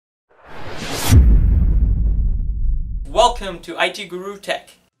Welcome to IT Guru Tech.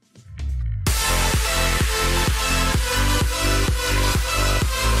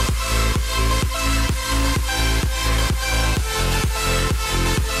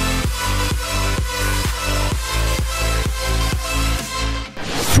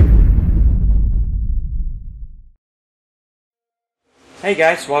 Hey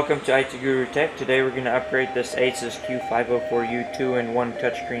guys, welcome to IT Guru Tech. Today we're going to upgrade this Asus Q504U 2-in-1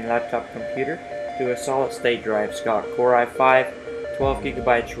 touchscreen laptop computer to a solid state drive. It's got Core i5, 12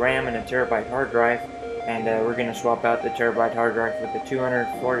 GB RAM and a terabyte hard drive, and we're going to swap out the terabyte hard drive with the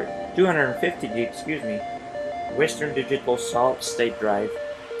 250 gig, Western Digital solid state drive.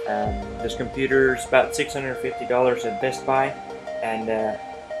 This computer is about $650 at Best Buy, and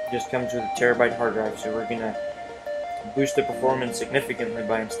just comes with a terabyte hard drive, so we're going to boost the performance significantly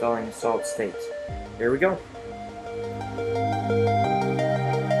by installing the solid states. Here we go.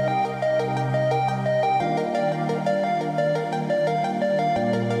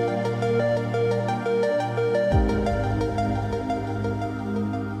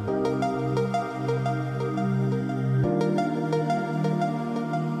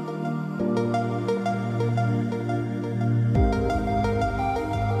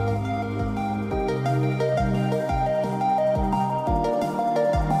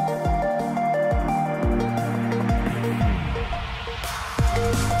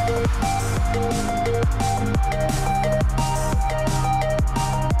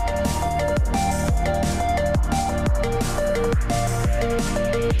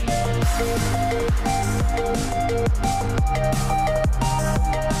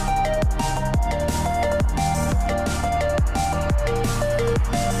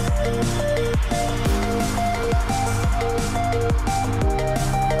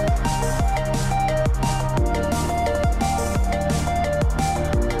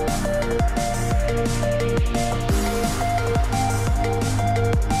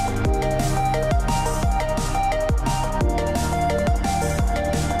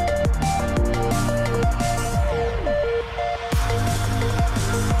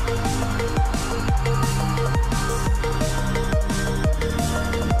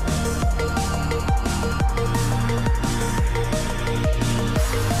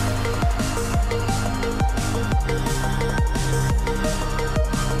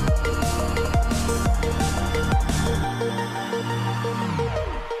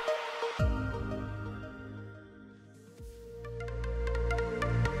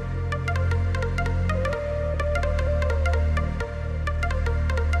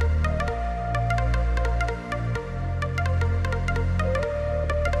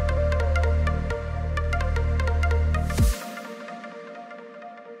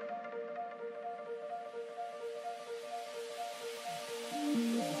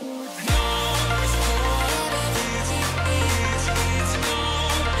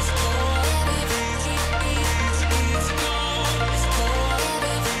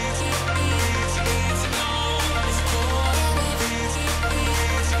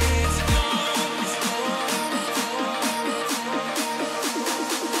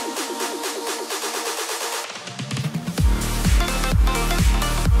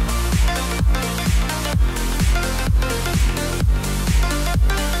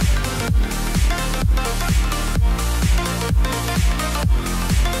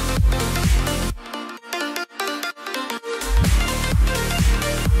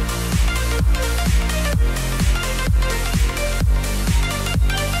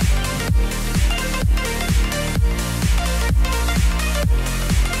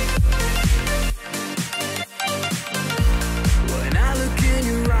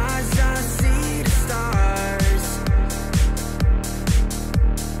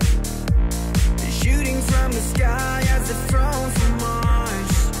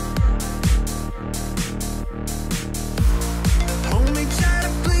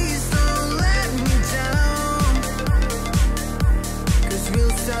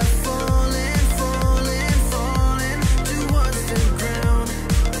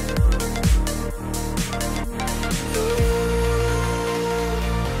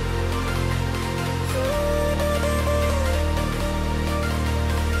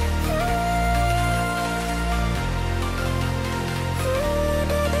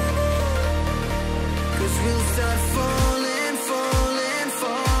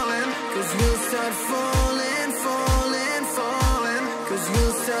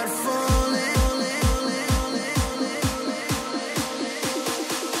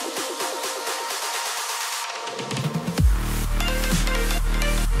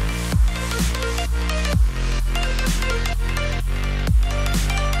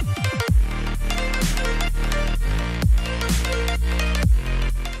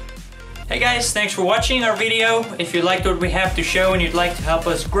 Hey guys, thanks for watching our video. If you liked what we have to show and you'd like to help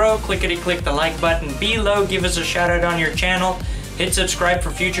us grow, click the like button below, give us a shout out on your channel, hit subscribe for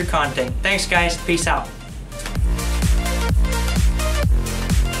future content. Thanks guys, peace out.